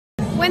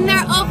when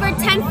they're over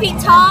 10 feet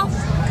tall.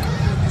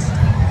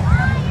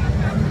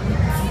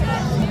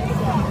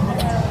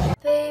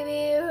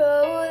 Baby,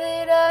 all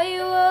that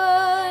I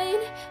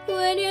want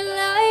when you're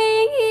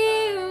lying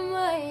here in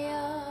my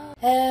arms.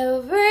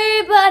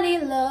 Everybody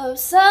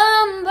loves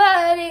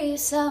somebody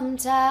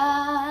sometimes.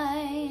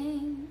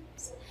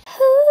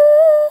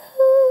 Ooh,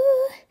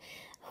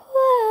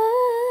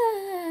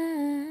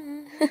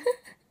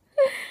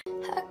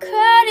 I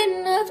cried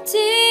enough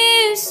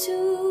tears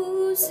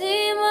to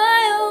see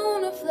my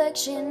own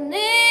reflection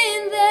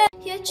in there.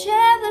 You're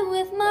traveling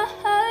with my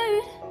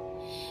heart.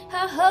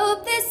 I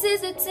hope this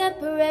is a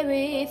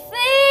temporary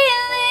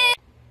feeling.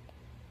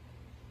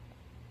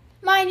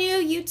 My new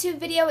YouTube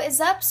video is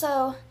up,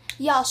 so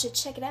y'all should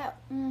check it out.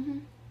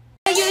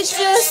 You're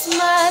just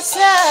my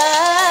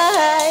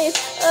type.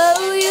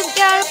 Oh, you've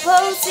got a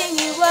pulse and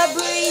you are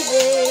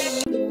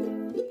breathing.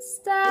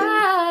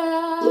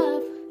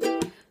 Stop.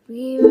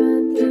 We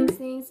run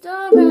things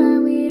don't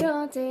run, we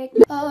don't take.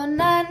 Oh,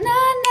 nah,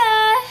 nah,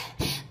 nah.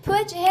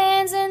 Put your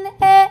hands in the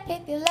air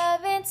if you're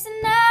loving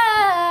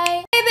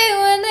tonight. Baby,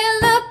 when they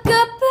look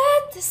up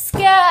at the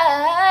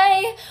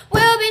sky,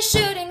 we'll be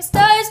shooting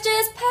stars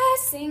just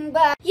passing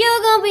by.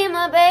 You're gonna be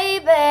my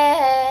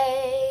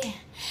baby.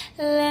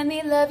 Let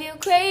me love you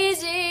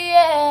crazy,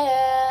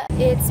 yeah.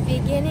 It's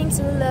beginning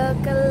to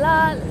look a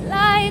lot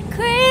like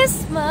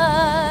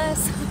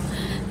Christmas.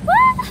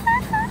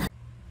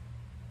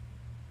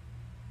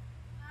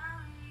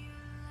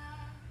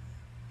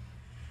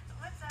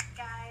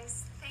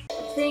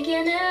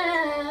 Thinking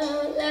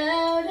out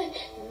loud,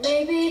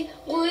 maybe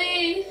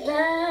we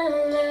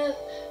found love,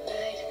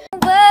 right?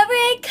 Don't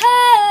worry,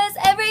 'cause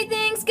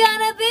everything's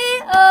gonna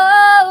be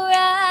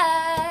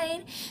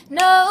alright.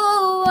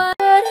 No one.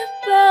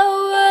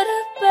 What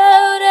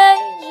about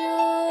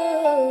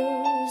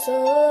angels?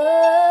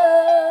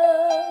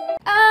 Oh,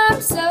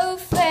 I'm so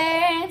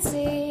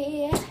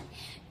fancy,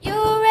 you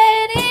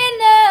already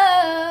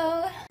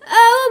know.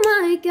 Oh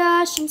my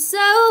gosh, I'm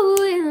so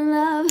in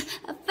love.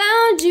 I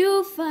found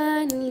you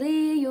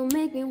finally, you'll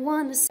make me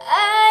wanna say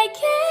I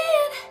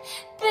can't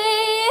be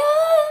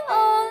your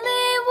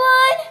only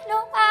one. No,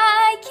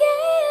 I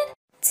can't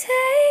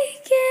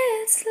take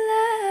it slow.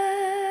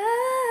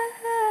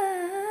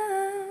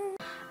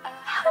 I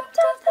hopped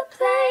off the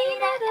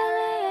plane at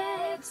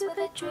LAX with a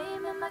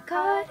dream in my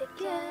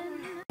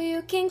cardigan.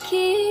 You can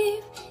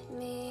keep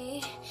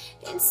me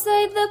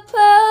inside the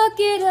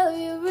pocket of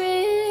your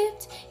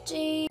ripped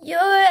jeans.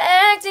 You're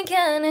acting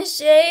kinda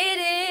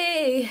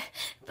shady,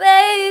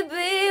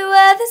 baby,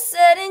 why the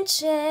sudden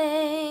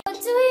change?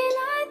 Do you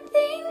not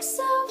think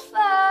so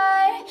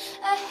far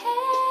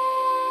ahead?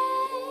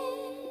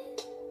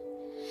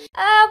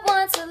 I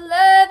want to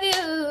love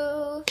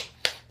you,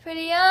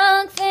 pretty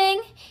young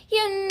thing,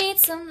 you need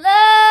some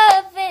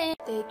loving.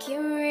 They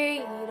can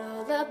read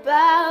all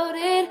about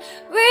it,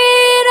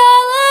 read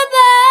all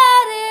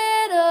about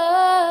it,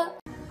 oh.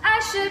 I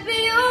should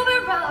be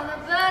over all the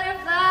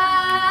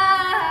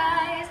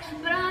butterflies,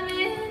 but I'm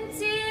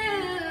into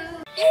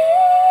you. You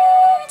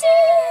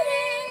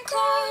didn't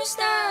close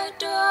the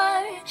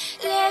door,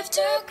 left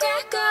her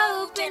crack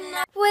open.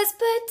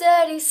 Whisper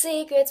dirty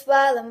secrets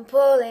while I'm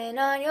pulling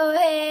on your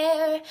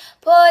hair,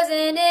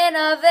 poison in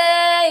our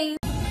veins.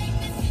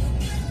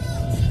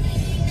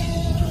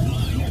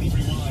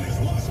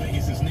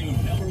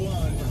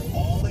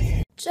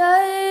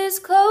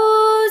 Just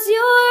close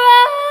your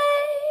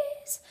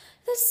eyes,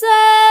 the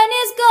sun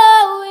is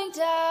going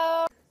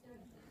down.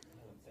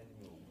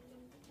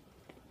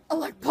 I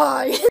like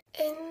pie.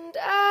 And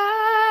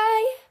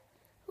I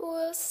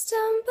will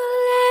stumble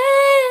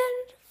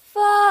and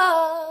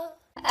fall.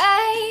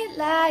 I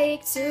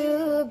like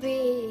to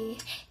be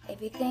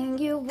everything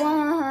you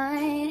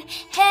want.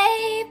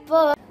 Hey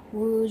boy,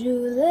 would you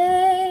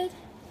let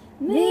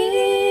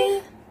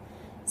me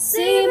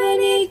see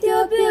beneath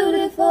your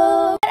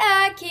beautiful?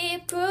 I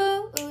keep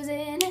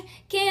cruising,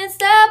 can't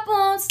stop,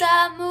 won't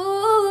stop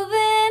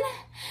moving.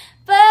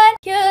 But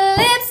your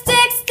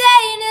lipstick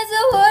stain is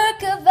a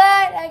work of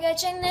art. I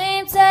got your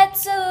name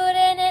tattooed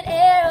in an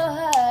arrow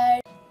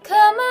heart.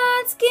 Come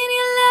on,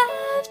 skinny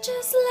love,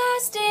 just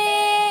last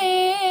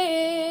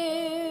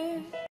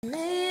year.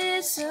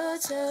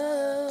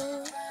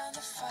 Mistletoe.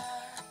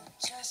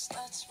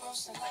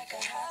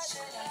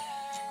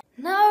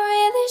 Not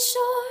really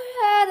sure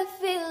how to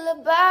feel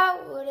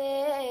about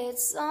it.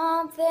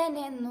 Something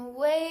in the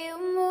way you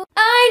move.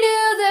 I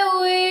knew that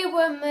we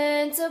were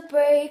meant to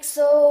break,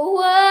 so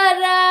what,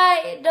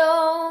 I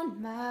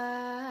don't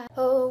mind.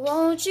 Oh,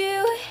 won't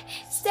you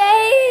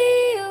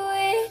stay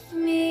with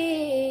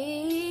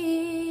me?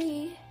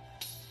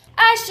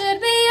 I should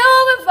be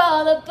over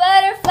all the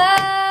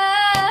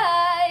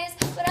butterflies,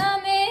 but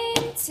I'm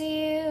into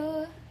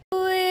you.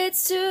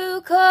 It's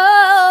too cold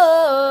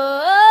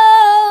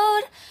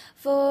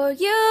for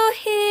you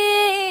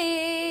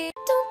here.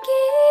 Don't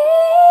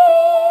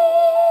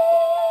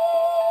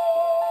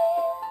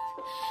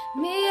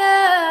give me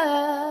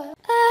up.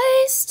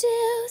 I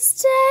still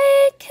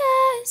stay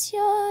 'cause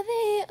you're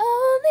the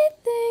only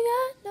thing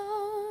I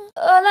know.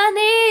 All I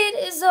need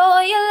is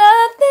all your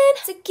loving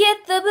to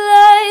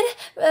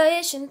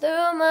racing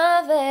through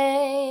my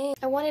veins.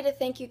 I wanted to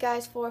thank you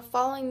guys for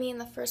following me in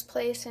the first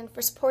place and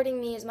for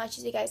supporting me as much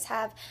as you guys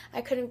have.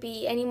 I couldn't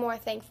be any more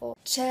thankful.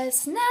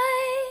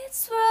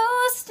 Chestnuts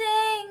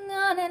roasting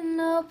on an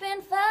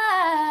open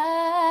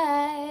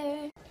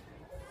fire.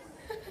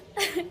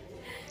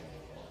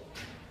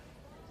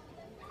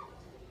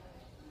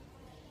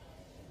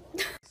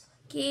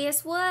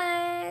 Guess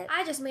what?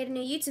 I just made a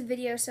new YouTube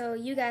video, so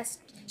you guys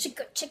should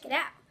go check it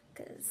out,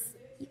 because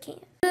you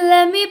can.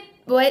 Let me,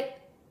 what?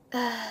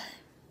 I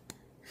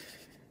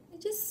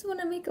just want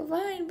to make a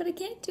vine, but I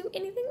can't do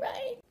anything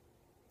right.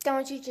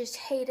 Don't you just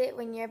hate it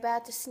when you're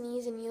about to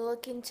sneeze and you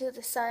look into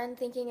the sun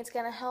thinking it's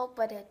gonna help,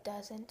 but it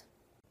doesn't?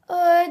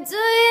 Or do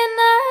you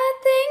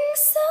not think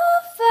so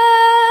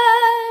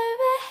far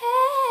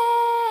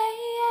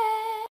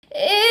ahead?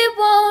 It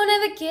won't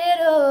ever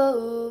get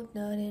old,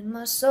 not in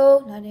my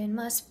soul, not in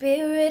my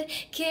spirit,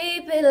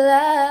 keep it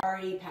alive.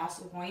 Already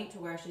past the point to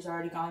where she's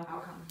already gone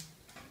outcome.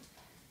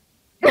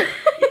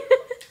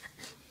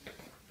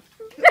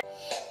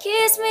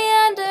 Kiss me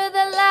under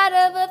the light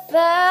of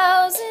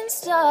 1,000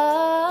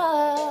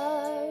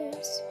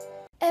 stars.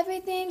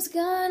 Everything's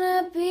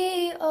gonna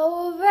be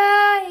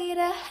alright.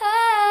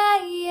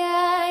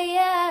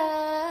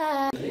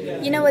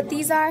 You know what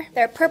these are?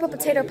 They're purple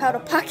potato powder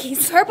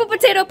pockies. Purple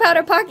potato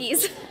powder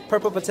pockies.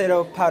 Purple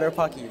potato powder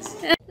pockies.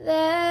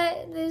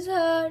 That this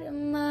heart of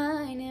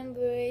mine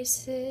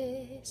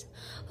embraces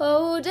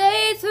all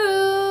day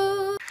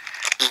through.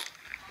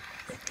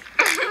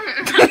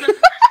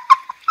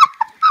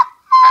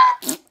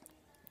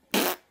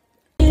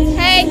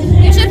 Hey,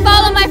 you should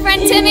follow my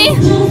friend Timmy.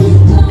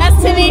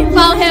 That's Timmy.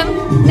 Follow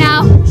him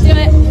now. Do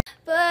it.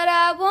 But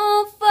I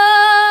won't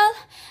fall.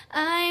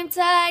 I'm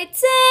titanium.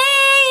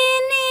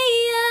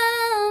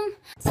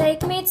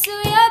 Take me to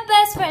your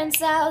best friend's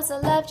house. I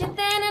loved you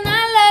then and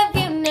I love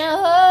you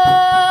now.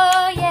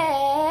 Oh,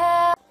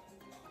 yeah.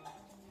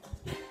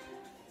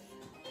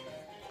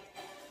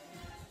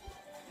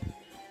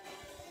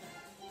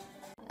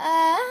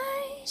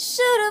 I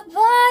should have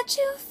bought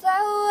you flowers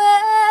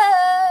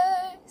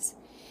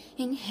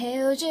and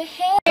held your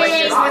hand.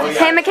 Hey,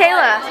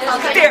 Michaela.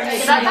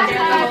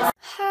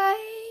 I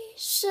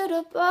should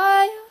have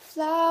bought you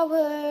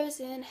flowers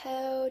and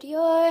held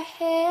your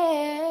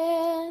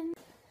hand.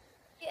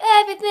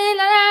 Everything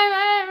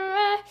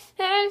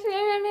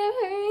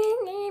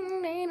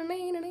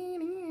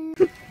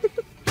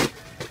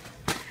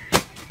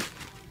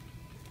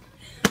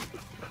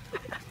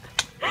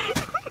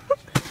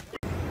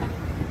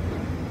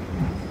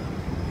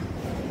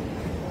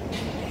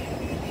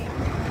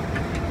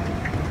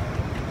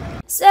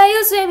Say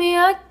you'll see me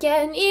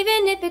again,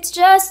 even if it's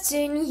just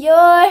in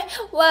your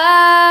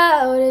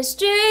wildest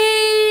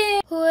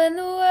dream. When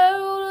the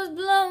world was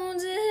blown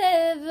to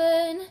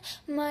heaven,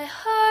 my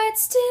heart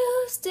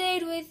still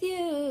stayed with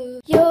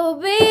you. You'll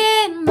be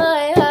in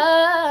my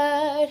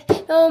heart,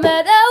 no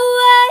matter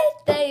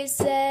what they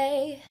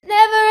say.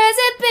 Never has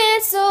it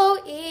been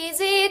so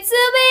easy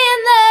to be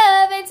in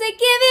love and to give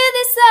you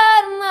this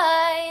heart of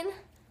mine.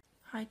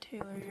 Hi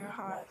Taylor, you're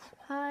hot.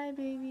 Hi,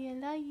 baby. I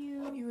love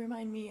you. You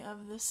remind me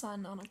of the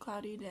sun on a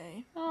cloudy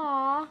day.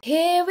 Aww.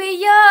 Here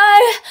we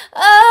are,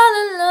 all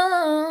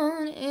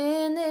alone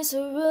in this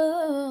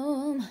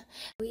room.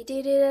 We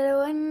did it at a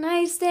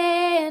one-night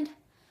stand.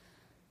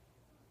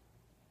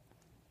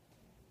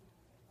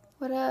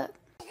 What up?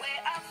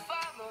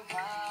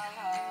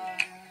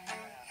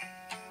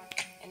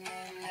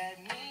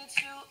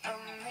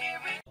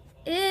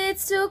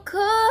 It's too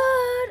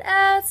cold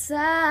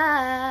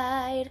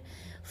outside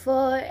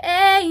for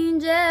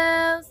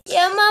angels.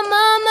 Yeah, my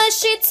mama,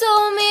 she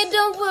told me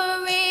don't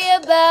worry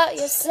about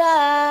your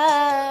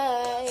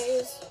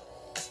size.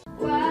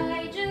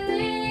 Why'd you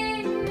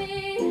leave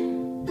me?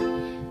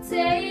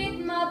 Take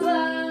my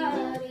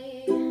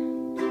body.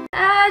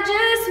 I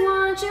just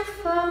want you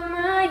for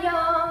my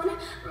own,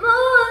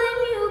 more than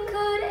you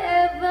could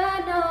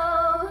ever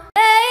know.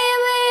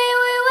 Baby,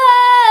 we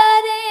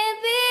wouldn't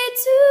be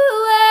 2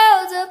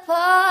 worlds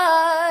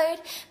apart,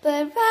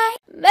 but right,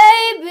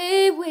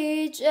 maybe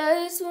we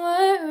just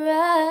weren't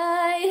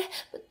right,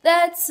 but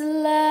that's a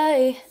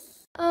lie.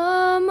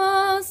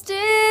 Almost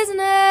is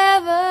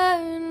never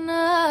enough.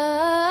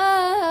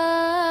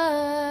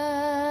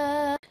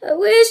 I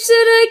wish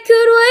that I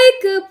could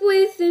wake up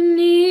with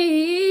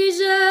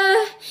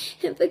amnesia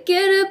and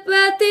forget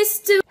about this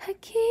too. I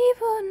keep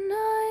holding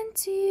on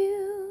to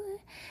you,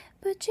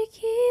 but you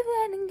keep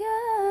letting go.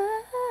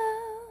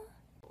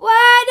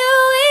 Why do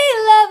we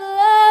love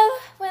love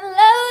when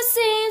love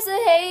seems to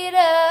hate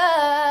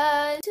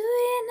us? Do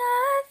you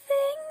not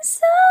think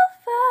so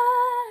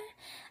far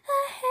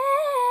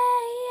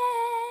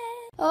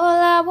ahead? All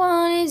I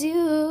want is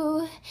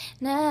you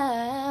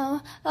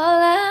now.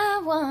 All I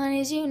want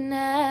is you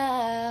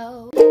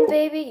now.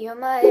 Baby, you're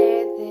my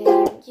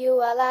everything.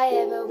 You all I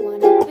ever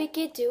wanted. We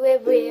could do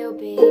it real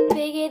big,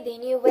 bigger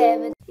than you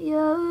ever.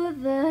 You're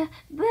the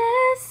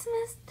best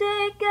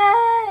mistake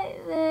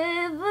I've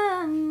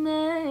ever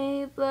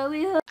made, but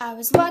I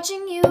was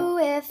watching you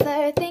with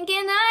her,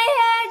 thinking I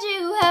had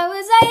you. How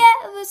was I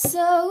ever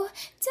so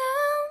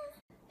dumb?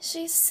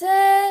 She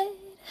said,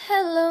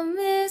 hello,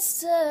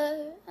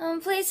 mister, I'm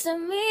pleased to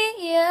meet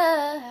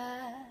ya.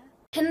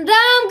 And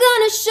I'm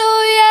gonna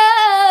show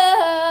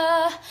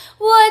ya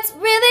what's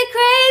really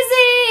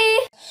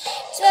crazy.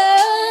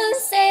 Don't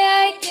say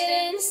I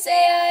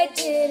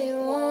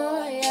didn't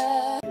want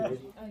ya.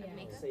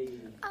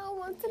 I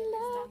want to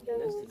love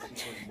you.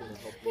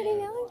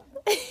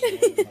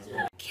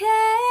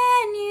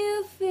 Can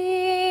you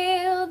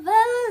feel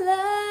the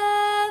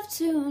love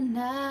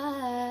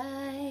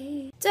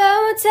tonight?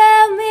 Don't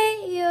tell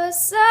me you're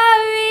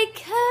sorry,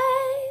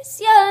 'cause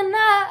you're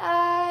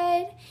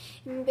not.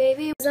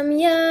 Baby, I'm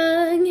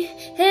young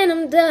and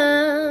I'm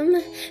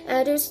dumb.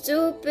 I do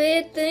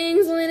stupid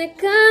things when it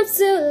comes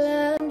to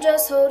love. I'm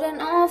just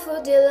holding on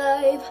for dear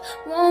life.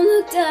 Won't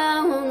look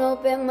down, won't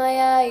open my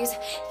eyes.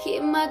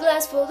 Keep my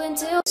glass full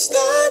until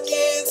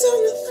stockings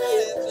on the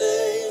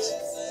fireplace.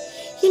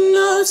 You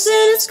know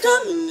Santa's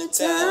coming to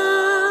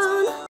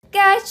town.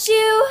 Got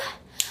you,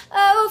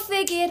 oh,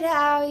 figured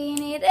out. You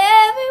need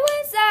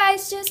everyone's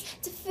eyes just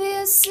to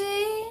feel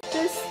seen.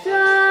 The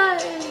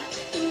stars,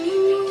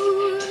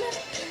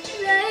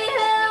 they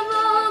have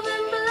all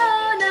been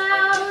blown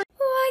out.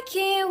 Why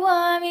can't you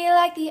want me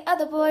like the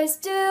other boys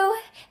do?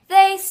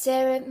 They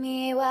stare at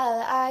me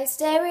while I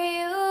stare at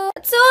you. I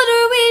told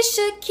her we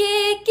should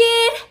kick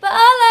it, but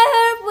all I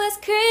heard was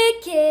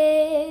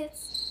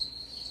crickets.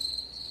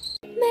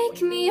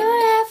 Make me your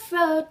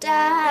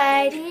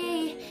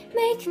Aphrodite,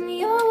 make me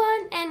your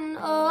one and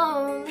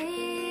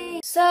only.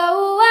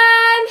 So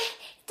I'm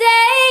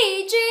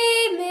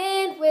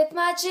daydreaming with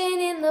my chin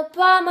in the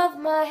palm of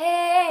my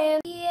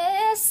hand.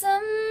 Yeah,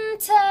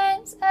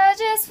 sometimes I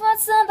just want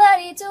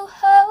somebody to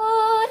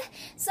hold,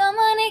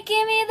 someone to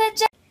give me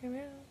the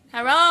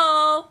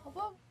Hello.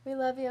 We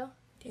love you.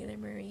 Taylor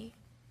Marie.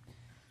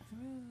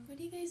 What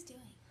are you guys doing?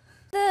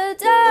 The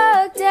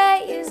dark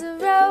days are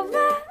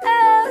over,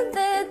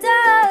 the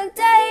dark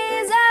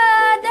days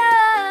are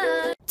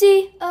done.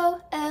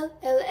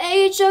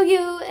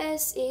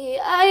 DOLLHOUSE,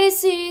 I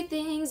see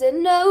things that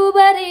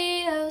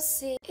nobody else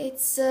sees.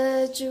 It's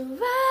a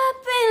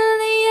drop in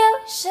the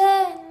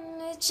ocean,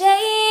 a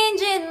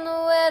change in the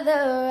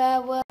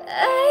weather.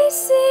 I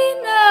see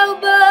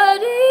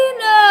nobody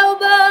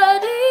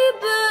but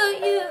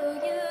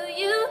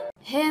you.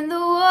 And the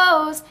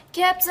walls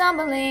kept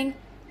tumbling.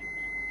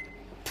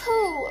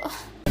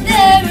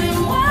 There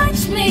and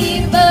watch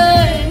me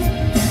burn,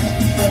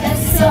 but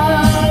that's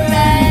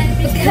alright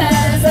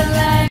because I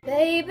like.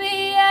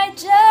 Baby, I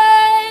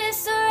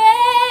just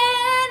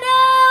ran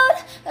out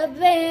of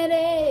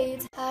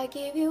Band-Aids. I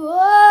give you all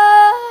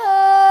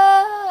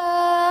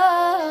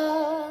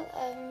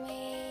of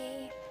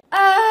me.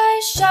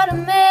 I shot a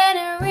man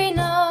in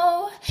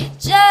Reno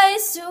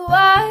just to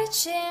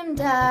watch him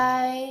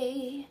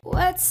die.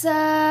 What's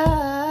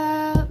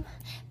up?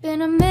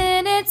 Been a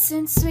minute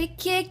since we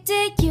kicked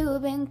it,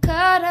 you've been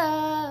caught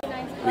up.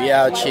 We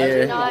out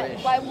here.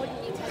 Why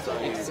wouldn't you touch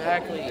it?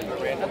 Exactly.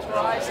 That's what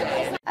I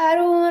say. I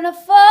don't wanna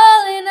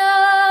fall in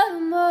a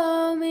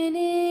moment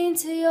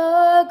into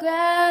your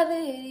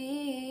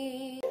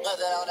gravity.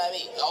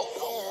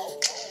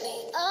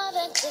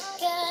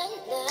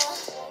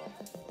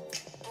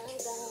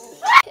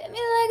 Hit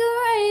me like a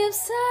ray of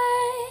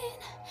sun,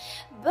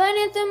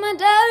 burning through my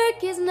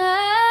darkest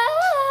night.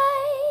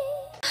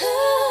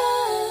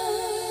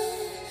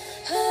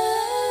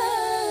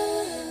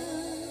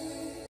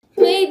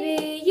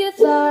 Maybe you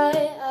thought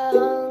I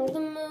hung the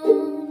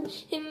moon,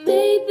 and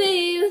maybe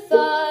you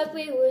thought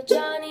we were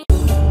Johnny.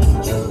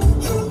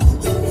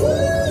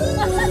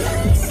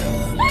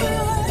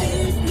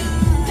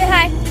 Say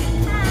hi.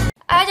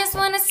 I just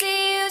wanna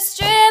see you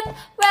strip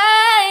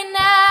right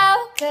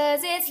now,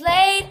 'cause it's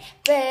late,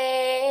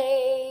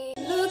 babe.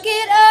 Look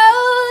at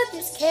all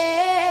this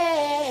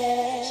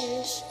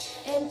cash,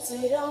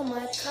 emptied all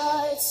my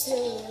cards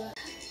too.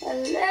 I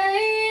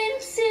lay in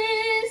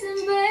tears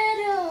in bed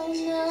all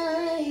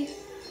night.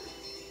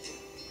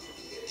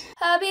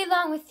 I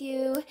belong with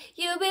you,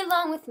 you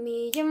belong with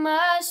me, you're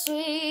my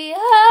sweetheart.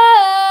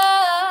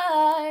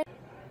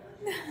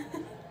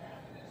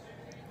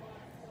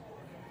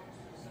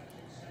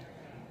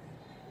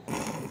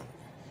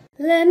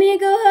 Let me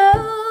go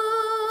home,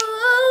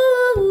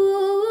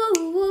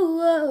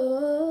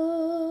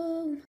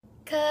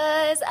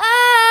 'cause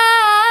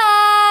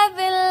I've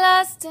been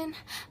lost in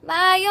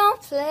my own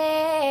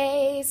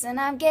place, and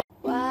I'm getting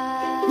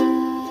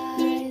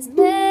wise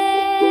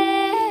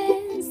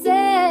men say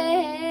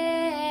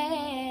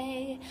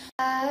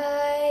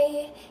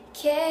I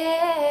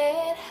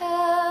can't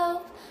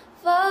help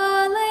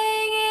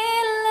falling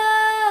in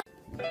love.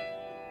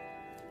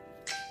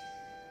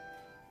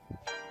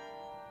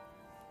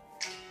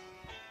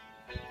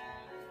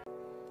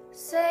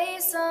 Say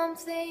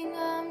something,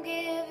 I'm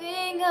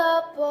giving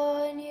up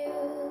on you.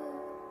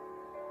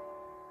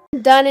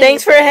 Done.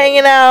 Thanks for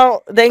hanging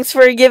out. Thanks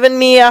for giving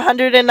me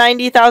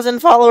 190,000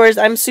 followers.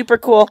 I'm super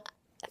cool.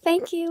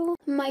 Thank you.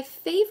 My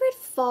favorite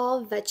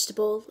fall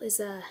vegetable is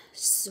a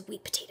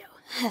sweet potato.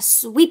 A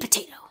sweet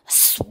potato. A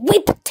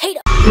sweet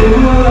potato.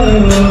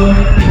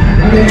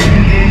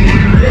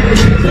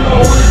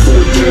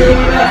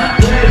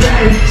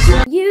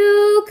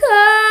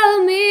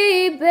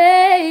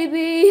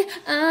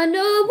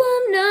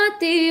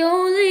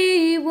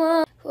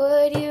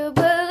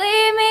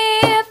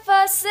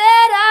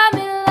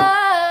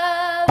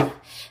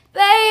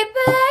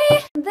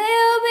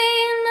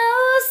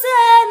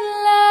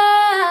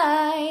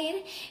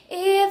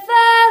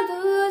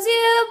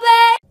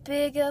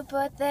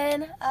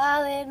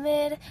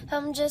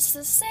 I'm just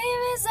the same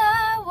as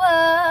I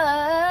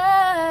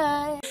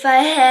was. If I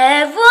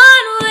had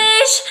one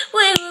wish,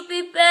 we would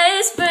be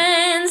best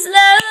friends.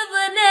 Love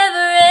would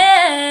never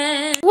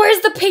end. Where's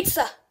the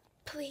pizza?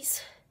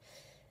 Please.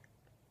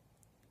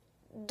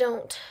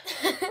 Don't.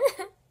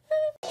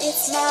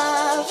 It's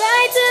my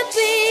right to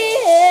be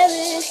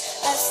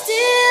jealous. I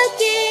still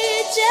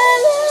get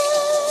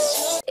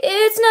jealous.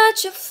 It's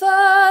not your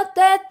fault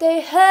that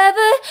they have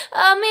it.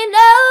 I mean,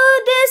 no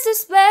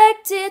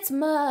disrespect, it's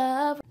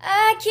my.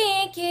 I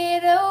can't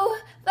get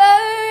over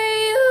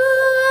you.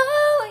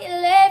 You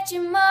left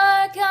your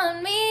mark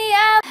on me.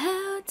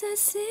 How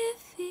does it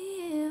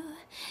feel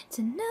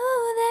to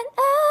know that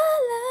I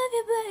love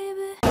you,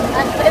 baby?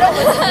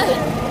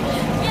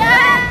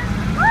 Yeah!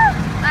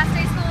 Last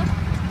day school.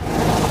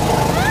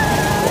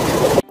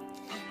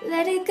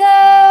 Let it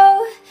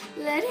go,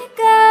 let it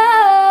go.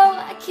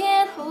 I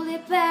can't hold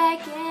it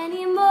back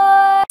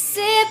anymore.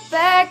 Sit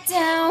back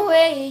down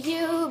where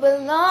you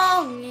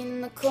belong,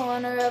 in the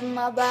corner of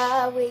my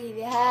bar with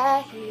your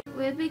high heel.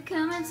 We're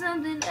becoming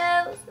something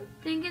else.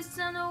 I think it's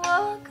time to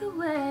walk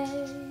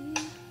away.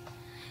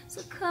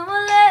 So come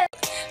on,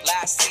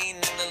 Last seen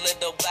in the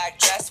little black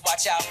dress.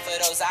 Watch out for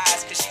those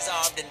eyes, cause she's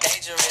armed and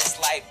dangerous.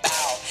 Like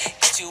bow,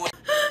 get you.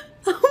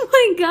 Oh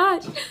my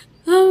gosh.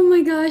 Oh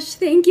my gosh,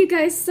 thank you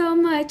guys so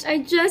much. I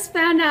just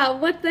found out,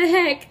 what the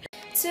heck.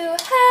 To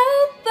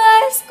help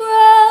us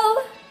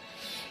grow,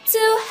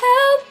 to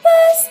help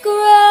us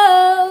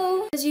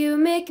grow. 'Cause you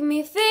make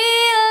me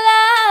feel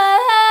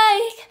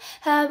like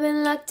I've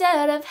been locked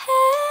out of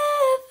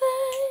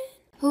heaven.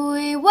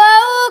 We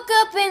woke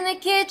up in the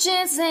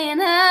kitchen saying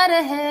how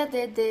the hell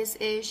did this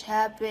ish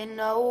happen?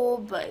 Oh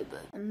baby,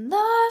 I'm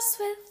lost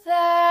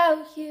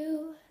without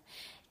you.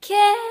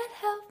 Can't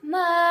help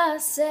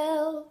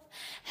myself.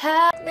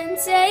 I've been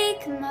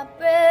taking my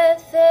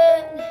breath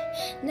in,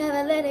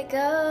 never let it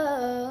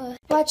go.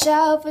 Watch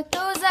out for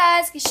those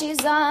eyes, cause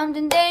she's armed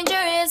and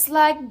dangerous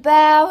like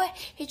bow.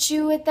 Hit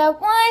you with that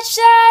one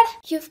shot.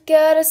 You've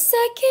got a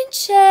second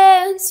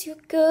chance. You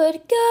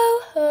could go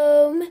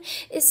home,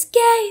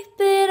 escape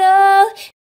it all.